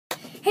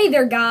Hey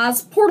there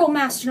guys, Portal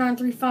Master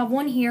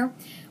 9351 here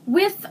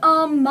with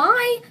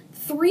my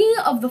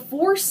 3 of the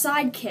 4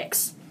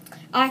 sidekicks.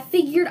 I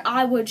figured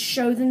I would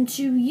show them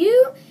to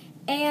you,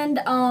 and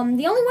the only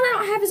one I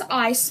don't have is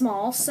Eye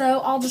Small, so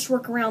I'll just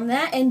work around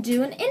that and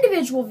do an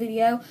individual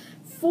video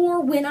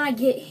for when I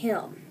get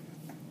him.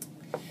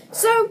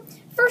 So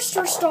first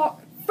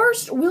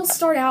we'll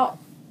start out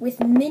with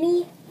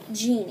Mini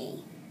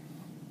Genie.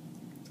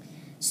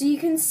 So you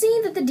can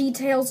see that the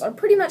details are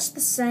pretty much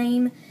the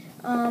same.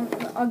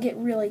 I'll get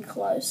really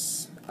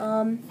close.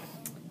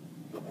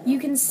 You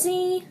can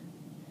see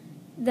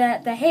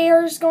that the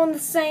hair's going the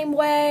same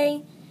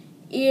way.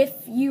 If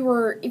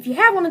you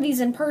have one of these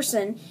in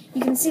person,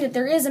 you can see that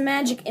there is a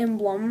magic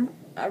emblem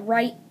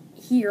right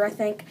here, I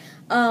think,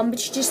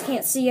 but you just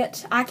can't see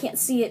it. I can't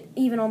see it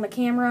even on the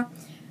camera,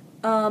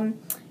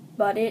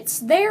 but it's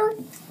there.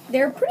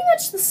 They're pretty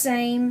much the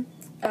same,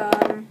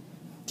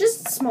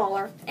 just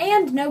smaller,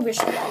 and no wish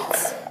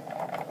plates.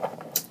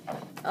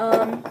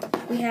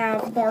 We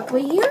have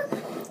Barkley here.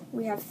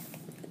 We have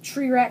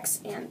Tree Rex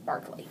and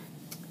Barkley.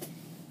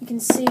 You can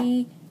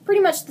see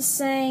pretty much the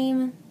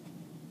same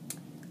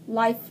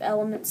life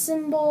element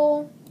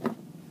symbol.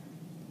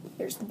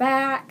 There's the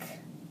back.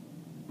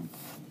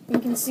 You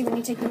can see when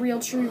you take the real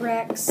Tree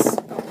Rex.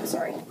 Oh,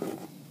 sorry.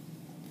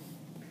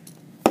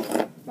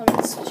 Let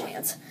me switch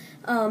hands.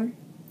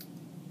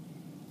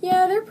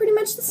 Yeah, they're pretty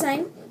much the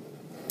same.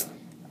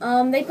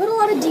 They put a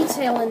lot of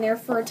detail in there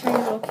for a tiny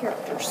little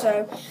character,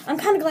 so I'm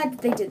kind of glad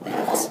that they did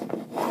that.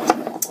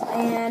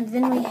 And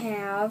then we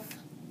have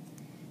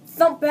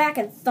Thumpback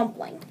and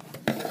Thumpling.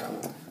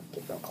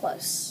 Get real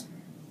close.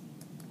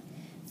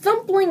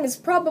 Thumpling is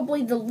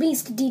probably the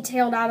least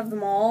detailed out of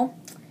them all,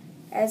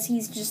 as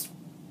he's just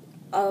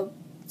a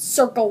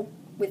circle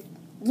with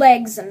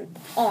legs and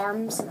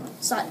arms and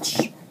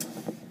such.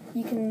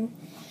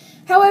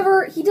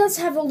 However, he does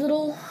have a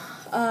little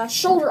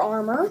shoulder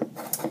armor,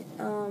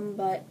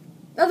 but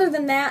other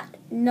than that,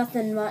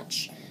 nothing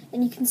much.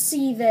 And you can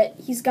see that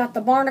he's got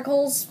the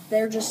barnacles.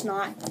 They're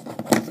not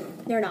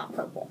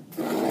purple.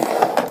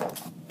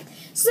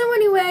 So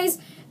anyways,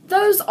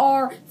 those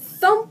are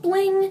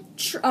Thumpling,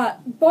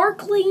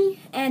 Barkley,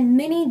 and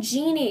Mini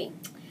Genie.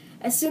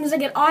 As soon as I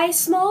get Eye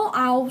Small,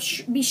 I'll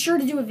be sure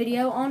to do a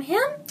video on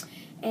him.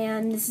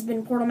 And this has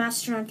been Portal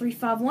Master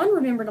 9351.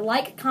 Remember to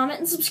like, comment,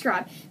 and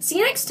subscribe. See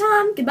you next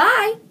time.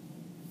 Goodbye.